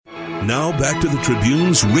Now back to the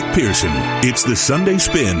Tribune's Rick Pearson. It's the Sunday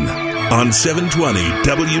Spin on 720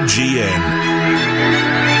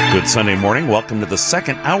 WGN. Good Sunday morning. Welcome to the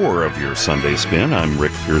second hour of your Sunday Spin. I'm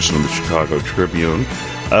Rick Pearson of the Chicago Tribune.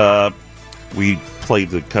 We played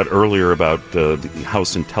the cut earlier about the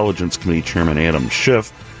House Intelligence Committee Chairman Adam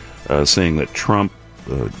Schiff saying that Trump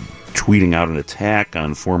tweeting out an attack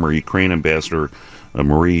on former Ukraine ambassador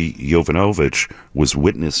Marie Yovanovitch was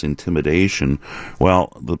witness intimidation.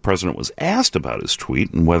 Well, the president was asked about his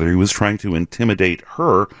tweet and whether he was trying to intimidate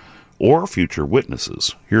her or future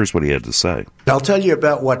witnesses. Here's what he had to say. I'll tell you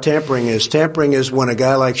about what tampering is. Tampering is when a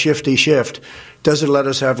guy like Shifty Schiff doesn't let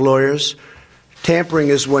us have lawyers. Tampering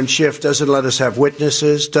is when Schiff doesn't let us have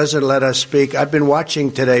witnesses, doesn't let us speak. I've been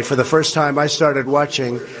watching today. For the first time, I started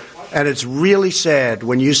watching, and it's really sad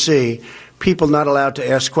when you see people not allowed to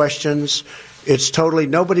ask questions. It's totally,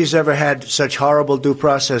 nobody's ever had such horrible due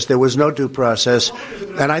process. There was no due process.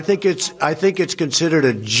 And I think it's considered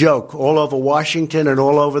a joke all over Washington and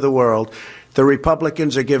all over the world. The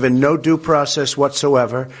Republicans are given no due process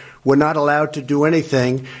whatsoever. We're not allowed to do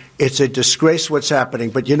anything. It's a disgrace what's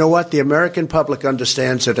happening. But you know what? The American public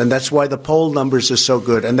understands it, and that's why the poll numbers are so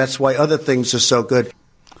good, and that's why other things are so good.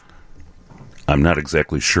 I'm not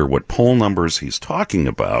exactly sure what poll numbers he's talking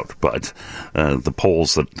about, but the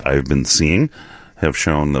polls that I've been seeing have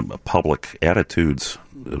shown the public attitudes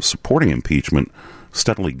supporting impeachment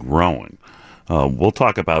steadily growing. We'll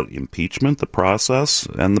talk about impeachment, the process,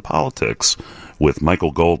 and the politics with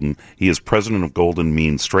Michael Golden. He is president of Golden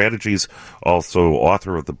Mean Strategies, also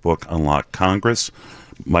author of the book Unlock Congress.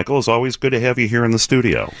 Michael, it's always good to have you here in the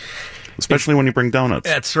studio. Especially when you bring donuts.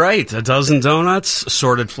 That's right. A dozen donuts,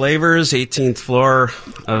 assorted flavors, 18th floor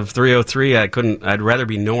of 303. I'd rather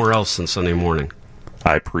be nowhere else than Sunday morning.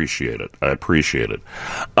 I appreciate it.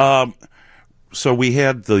 So we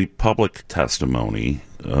had the public testimony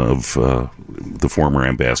of the former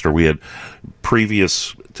ambassador. We had,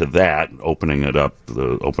 previous to that, opening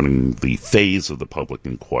the phase of the public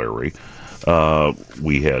inquiry.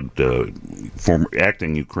 We had former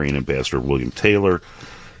acting Ukraine ambassador William Taylor,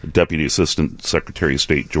 Deputy Assistant Secretary of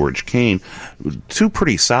State George Kane, two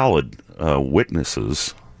pretty solid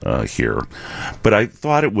witnesses here. But I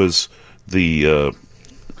thought it was the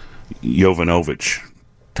Yovanovitch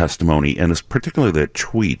testimony, and it's particularly that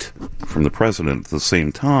tweet from the president at the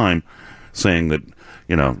same time saying that,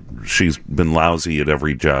 you know, she's been lousy at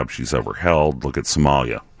every job she's ever held. Look at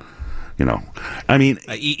Somalia. You know, I mean,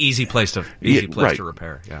 easy place to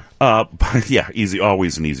repair. Yeah,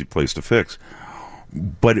 always an easy place to fix.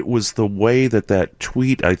 But it was the way that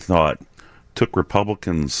tweet, I thought, took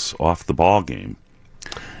Republicans off the ball game.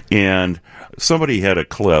 And somebody had a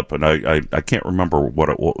clip, and I can't remember what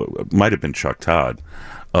it might have been Chuck Todd,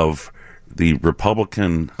 of the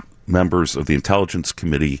Republican members of the Intelligence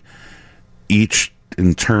Committee, each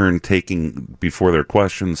in turn taking, before their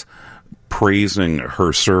questions, praising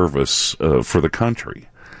her service for the country.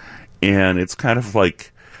 And it's kind of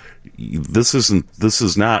like, this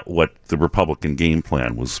is not what the Republican game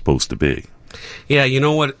plan was supposed to be. Yeah, you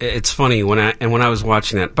know what? It's funny when I was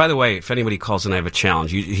watching that. By the way, if anybody calls in, I have a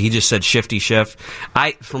challenge. He just said Shifty Schiff.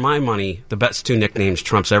 For my money, the best two nicknames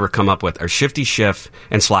Trump's ever come up with are Shifty Schiff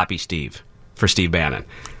and Sloppy Steve for Steve Bannon.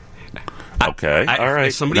 Okay, all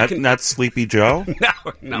right. Not Sleepy Joe?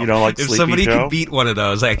 No. You don't like if Sleepy Joe? If somebody could beat one of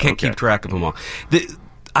those, I can't keep track of them all.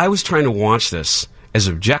 I was trying to watch this as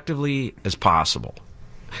objectively as possible.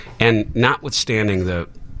 And notwithstanding the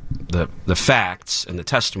facts and the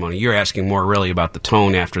testimony, you're asking more really about the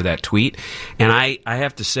tone after that tweet. And I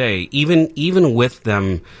have to say, even with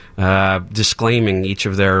them disclaiming each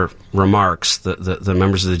of their remarks, the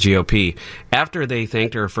members of the GOP, after they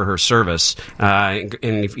thanked her for her service, and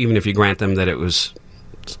even if you grant them that it was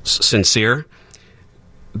sincere,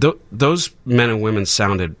 those men and women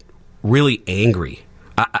sounded really angry,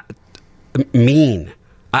 mean.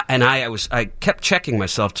 I kept checking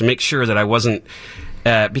myself to make sure that I wasn't,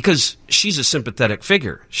 because she's a sympathetic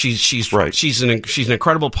figure. She's right. She's an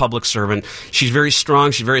incredible public servant. She's very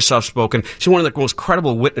strong. She's very soft spoken. She's one of the most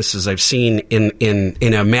credible witnesses I've seen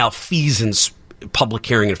in a malfeasance public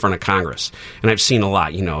hearing in front of Congress. And I've seen a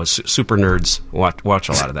lot. You know, super nerds watch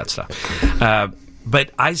a lot of that stuff.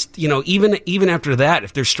 But even after that,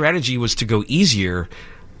 if their strategy was to go easier,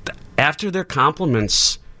 after their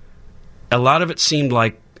compliments, a lot of it seemed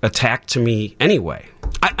like attack to me anyway.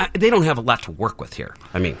 They don't have a lot to work with here.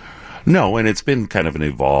 I mean, no, and it's been kind of an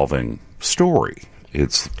evolving story.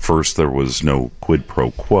 It's first there was no quid pro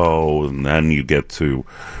quo, and then you get to,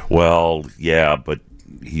 well, yeah, but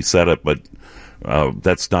he said it, but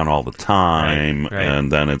that's done all the time, right.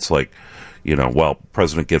 And then it's like,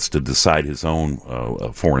 president gets to decide his own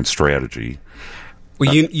foreign strategy.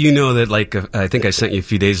 Well, you know that, like, I think I sent you a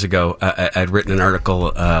few days ago, I'd written an article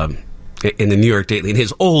in the New York Daily, in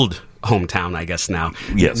his old hometown, I guess now,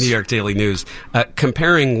 yes. New York Daily News,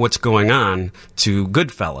 comparing what's going on to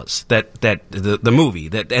Goodfellas, that the movie,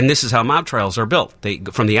 and this is how mob trials are built. They,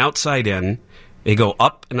 from the outside in, they go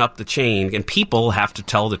up and up the chain, and people have to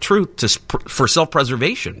tell the truth for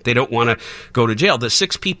self-preservation. They don't want to go to jail. The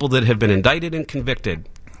 6 people that have been indicted and convicted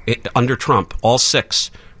under Trump, all 6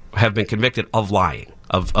 have been convicted of lying,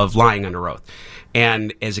 of lying under oath.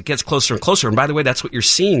 And as it gets closer and closer, and by the way, that's what you're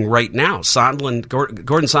seeing right now. Gordon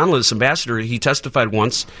Sondland, this ambassador, he testified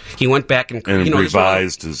once. He went back and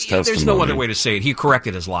revised his testimony. There's no other way to say it. He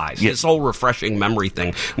corrected his lies. Yeah. This whole refreshing memory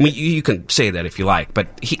thing. I mean, you can say that if you like, but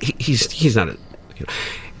he's not a.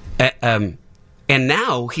 And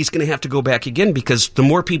now he's going to have to go back again because the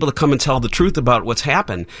more people that come and tell the truth about what's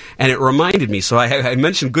happened. And it reminded me, so I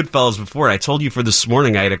mentioned Goodfellas before. I told you for this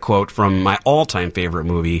morning I had a quote from my all-time favorite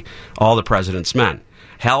movie, All the President's Men.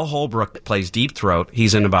 Hal Holbrook plays Deep Throat.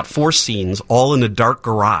 He's in about 4 scenes, all in a dark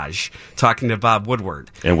garage, talking to Bob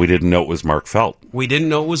Woodward. And we didn't know it was Mark Felt. We didn't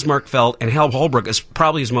know it was Mark Felt, and Hal Holbrook is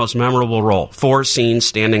probably his most memorable role. 4 scenes,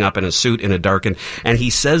 standing up in a suit in a darkened, and he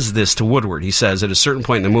says this to Woodward. He says at a certain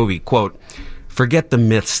point in the movie, quote, "Forget the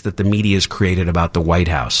myths that the media has created about the White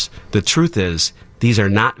House. The truth is, these are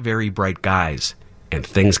not very bright guys, and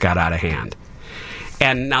things got out of hand."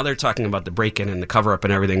 And now they're talking about the break-in and the cover-up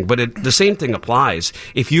and everything. But the same thing applies.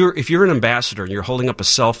 If you're an ambassador and you're holding up a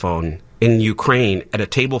cell phone in Ukraine at a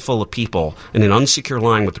table full of people in an unsecure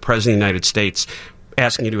line with the President of the United States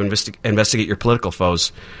asking you to investigate your political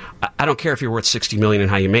foes, I don't care if you're worth $60 million and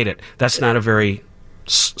how you made it. That's not a very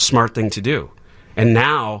smart thing to do. And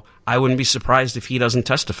now I wouldn't be surprised if he doesn't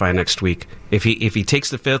testify next week. If he takes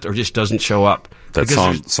the fifth or just doesn't show up. That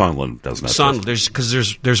Sondland doesn't have Sondland, because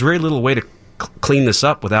there's very little way to clean this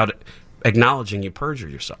up without acknowledging you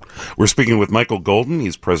perjured yourself. We're speaking with Michael Golden.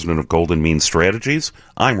 He's president of Golden Mean Strategies.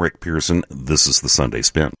 I'm Rick Pearson. This is the Sunday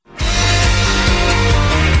Spin.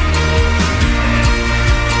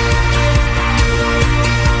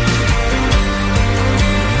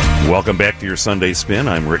 Welcome back to your Sunday Spin.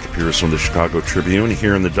 I'm Rick Pearson of the Chicago Tribune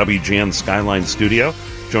here in the WGN Skyline studio,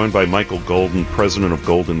 joined by Michael Golden, president of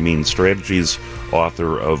Golden Mean Strategies,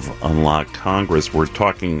 author of Unlock Congress. We're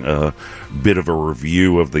talking a bit of a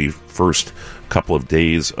review of the first couple of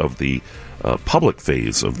days of the public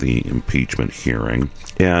phase of the impeachment hearing.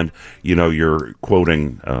 And, you're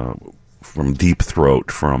quoting from Deep Throat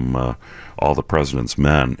from All the President's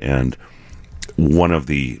Men. And one of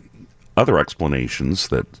the other explanations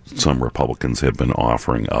that some Republicans have been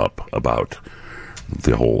offering up about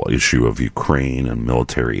the whole issue of Ukraine and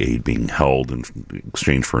military aid being held in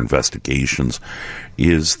exchange for investigations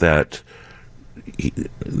is that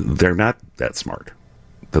they're not that smart,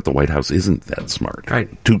 that the White House isn't that smart, right?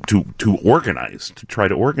 To organize, to try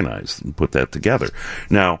to organize and put that together.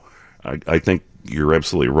 Now, I think you're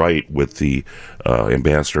absolutely right with the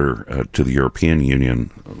ambassador to the European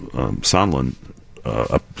Union, Sondland,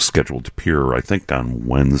 scheduled to appear, I think, on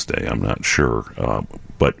Wednesday. I'm not sure.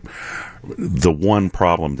 But the one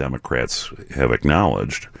problem Democrats have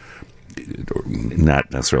acknowledged,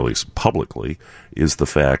 not necessarily publicly, is the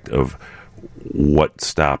fact of what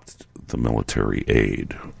stopped the military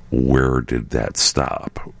aid. Where did that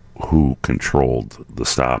stop? Who controlled the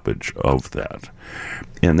stoppage of that?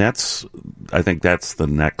 And I think that's the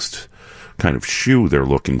next kind of shoe they're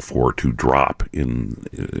looking for to drop in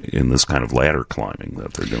this kind of ladder climbing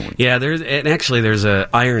that they're doing. Yeah, there's a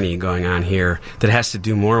irony going on here that has to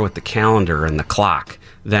do more with the calendar and the clock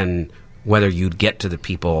than whether you'd get to the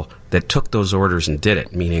people that took those orders and did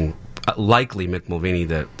it, meaning likely Mick Mulvaney,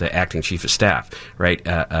 the acting chief of staff, right?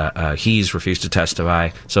 He's refused to testify.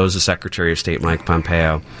 So has the Secretary of State, Mike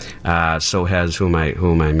Pompeo. So has who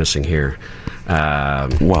am I missing here?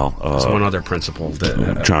 One other principal,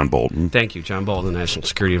 John Bolton. Thank you, John Bolton, the National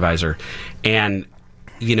Security Advisor. And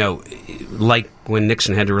like when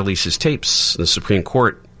Nixon had to release his tapes, the Supreme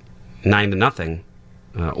Court 9-0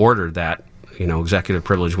 ordered that executive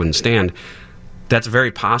privilege wouldn't stand. That's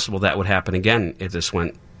very possible that would happen again if this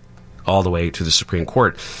went all the way to the Supreme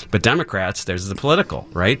Court. But Democrats, there's the political,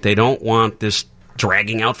 right? They don't want this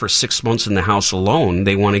dragging out for 6 months in the House alone.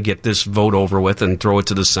 They want to get this vote over with and throw it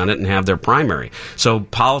to the Senate and have their primary. So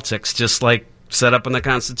politics, just like set up in the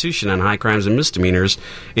Constitution on high crimes and misdemeanors,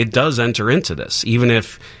 it does enter into this. Even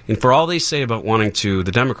if, and for all they say about wanting to,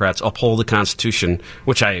 the Democrats uphold the Constitution,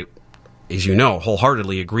 which I, as you know,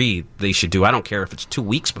 wholeheartedly agree they should do. I don't care if it's 2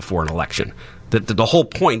 weeks before an election. The whole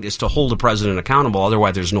point is to hold the president accountable,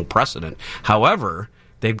 otherwise there's no precedent. However,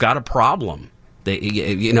 They've got a problem.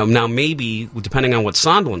 Now maybe, depending on what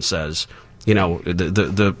Sondland says,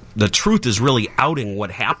 the truth is really outing what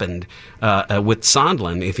happened with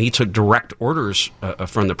Sondland. If he took direct orders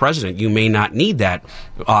from the president, you may not need that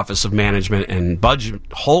Office of Management and Budget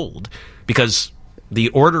hold, because the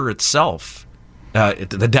order itself,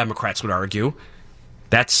 the Democrats would argue,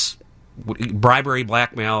 that's bribery,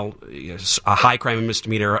 blackmail, a high crime and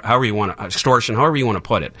misdemeanor, however you want to, extortion, however you want to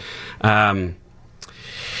put it.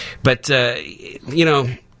 But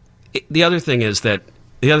the other thing is that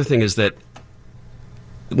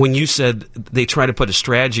when you said they try to put a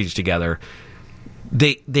strategy together,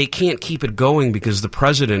 they can't keep it going because the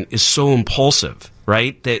president is so impulsive,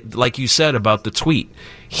 right? That, like you said about the tweet,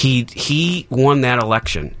 he won that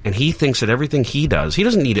election, and he thinks that everything he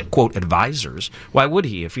doesn't need, quote, advisors. Why would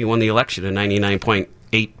he? If he won the election and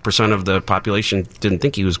 99.8% of the population didn't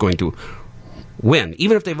think he was going to win,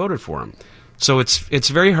 even if they voted for him. So it's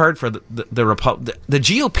very hard for the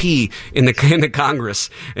GOP in the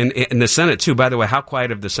Congress and in the Senate too. By the way, how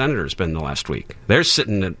quiet have the senators been the last week? They're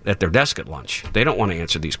sitting at their desk at lunch. They don't want to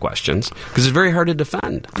answer these questions because it's very hard to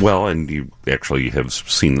defend. Well, and you actually have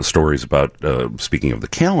seen the stories about, speaking of the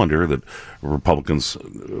calendar, that Republicans,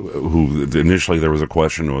 who initially there was a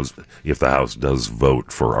question was if the House does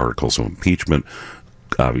vote for articles of impeachment,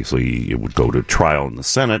 obviously it would go to trial in the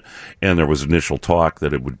Senate, and there was initial talk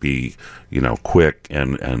that it would be, quick,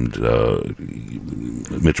 and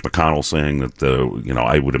Mitch McConnell saying that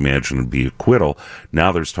I would imagine it'd be acquittal.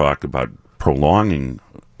 Now there's talk about prolonging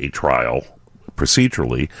a trial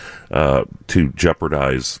procedurally to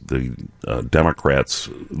jeopardize the Democrats,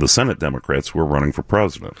 the Senate Democrats who are running for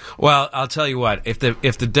president. Well, I'll tell you what, I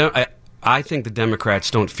think the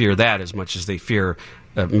Democrats don't fear that as much as they fear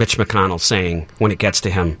Mitch McConnell saying, when it gets to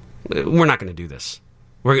him, we're not going to do this.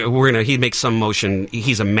 We're going to. He makes some motion.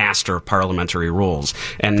 He's a master of parliamentary rules,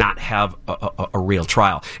 and not have a real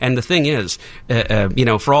trial. And the thing is,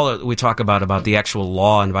 for all that we talk about the actual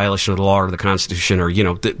law and violation of the law or the Constitution, or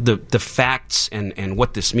the facts and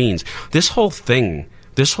what this means. This whole thing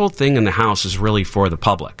in the House is really for the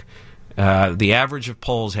public. The average of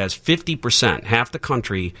polls has 50%. Half the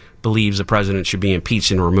country believes the president should be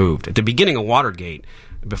impeached and removed. At the beginning of Watergate,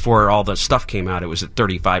 before all the stuff came out, it was at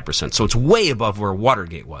 35%. So it's way above where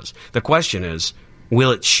Watergate was. The question is,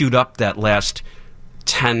 will it shoot up that last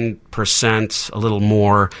 10%, a little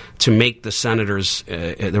more, to make the senators,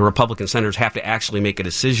 the Republican senators, have to actually make a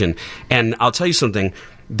decision? And I'll tell you something.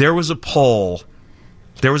 There was a poll.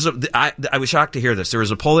 I was shocked to hear this. There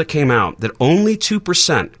was a poll that came out that only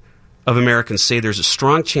 2% of Americans say there's a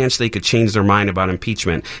strong chance they could change their mind about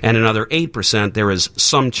impeachment, and another 8% there is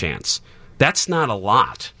some chance. That's not a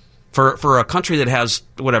lot. For a country that has,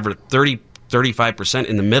 35%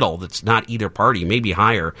 in the middle that's not either party, maybe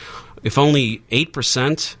higher, if only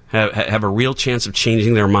 8% have a real chance of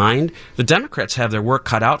changing their mind, the Democrats have their work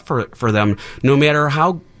cut out for them, no matter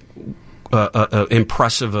how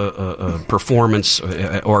impressive a performance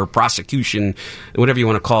or prosecution, whatever you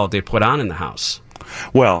want to call it, they put on in the House.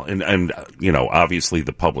 Well, and obviously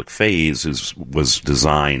the public phase was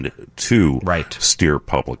designed to steer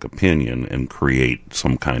public opinion and create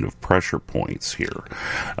some kind of pressure points here.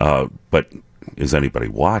 But is anybody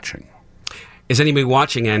watching? Is anybody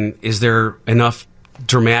watching, and is there enough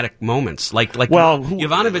dramatic moments? Like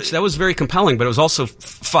Yovanovitch, that was very compelling, but it was also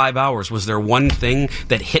 5 hours. Was there one thing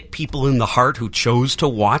that hit people in the heart who chose to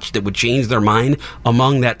watch that would change their mind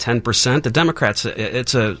among that 10%? The Democrats,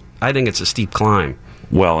 I think it's a steep climb.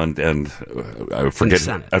 Well, and I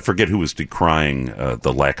forget who was decrying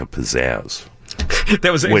the lack of pizzazz. Isn't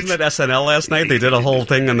that SNL last night? They did a whole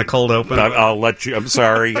thing in the cold open. I'll let you. I'm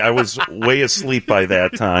sorry, I was way asleep by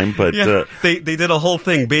that time. But they did a whole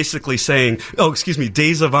thing basically saying,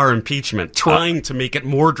 days of our impeachment, trying to make it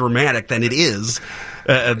more dramatic than it is.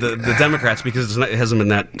 The Democrats, because it hasn't been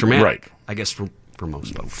that dramatic. Right. I guess for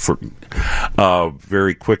most folks.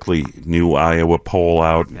 Very quickly, new Iowa poll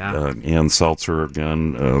out. Yeah. Ann Seltzer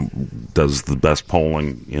again does the best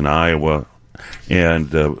polling in Iowa, and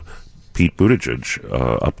Pete Buttigieg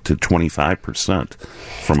up to 25%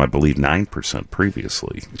 from, I believe, 9%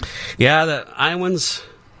 previously. Yeah, the Iowans,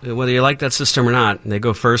 whether you like that system or not, they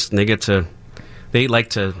go first, and they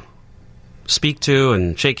like to speak to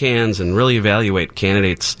and shake hands and really evaluate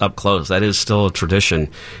candidates up close. That is still a tradition,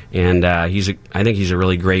 and I think he's a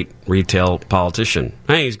really great retail politician.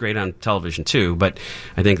 I think he's great on television too, but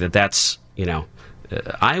I think that's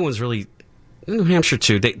Iowans really. New Hampshire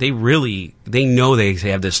too. They know they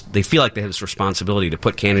have this. They feel like they have this responsibility to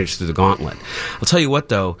put candidates through the gauntlet. I'll tell you what,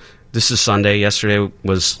 though. This is Sunday. Yesterday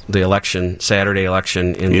was the election, Saturday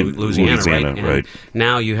election in Louisiana, right? And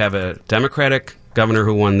now you have a Democratic governor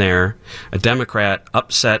who won there. A Democrat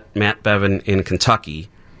upset Matt Bevin in Kentucky.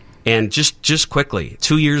 And just quickly,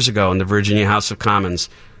 2 years ago in the Virginia House of Commons,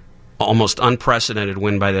 almost unprecedented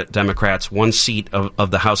win by the Democrats, 1 seat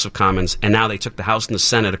of the House of Commons, and now they took the House and the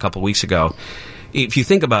Senate a couple weeks ago. If you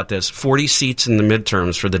think about this, 40 seats in the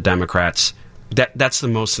midterms for the Democrats, that's the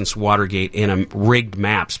most since Watergate in a rigged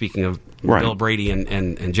map, speaking of Bill Brady and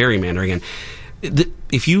gerrymandering. And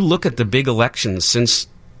if you look at the big elections since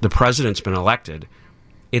the president's been elected,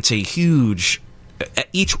 it's a huge...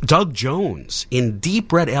 Doug Jones in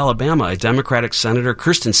deep red Alabama, a Democratic senator,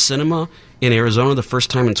 Kyrsten Sinema in Arizona, the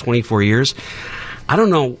first time in 24 years. I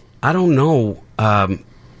don't know.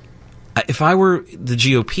 If I were the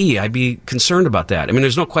GOP, I'd be concerned about that. I mean,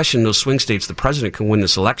 there's no question in those swing states the president can win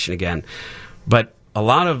this election again. But a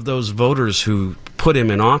lot of those voters who put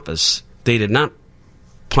him in office, they did not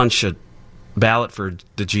punch a ballot for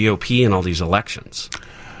the GOP in all these elections.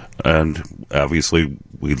 And obviously,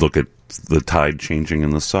 we look at the tide changing in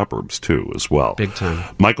the suburbs, too, as well. Big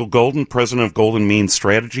time. Michael Golden, president of Golden Mean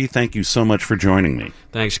Strategy, thank you so much for joining me.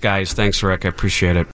 Thanks, guys. Thanks, Rick. I appreciate it.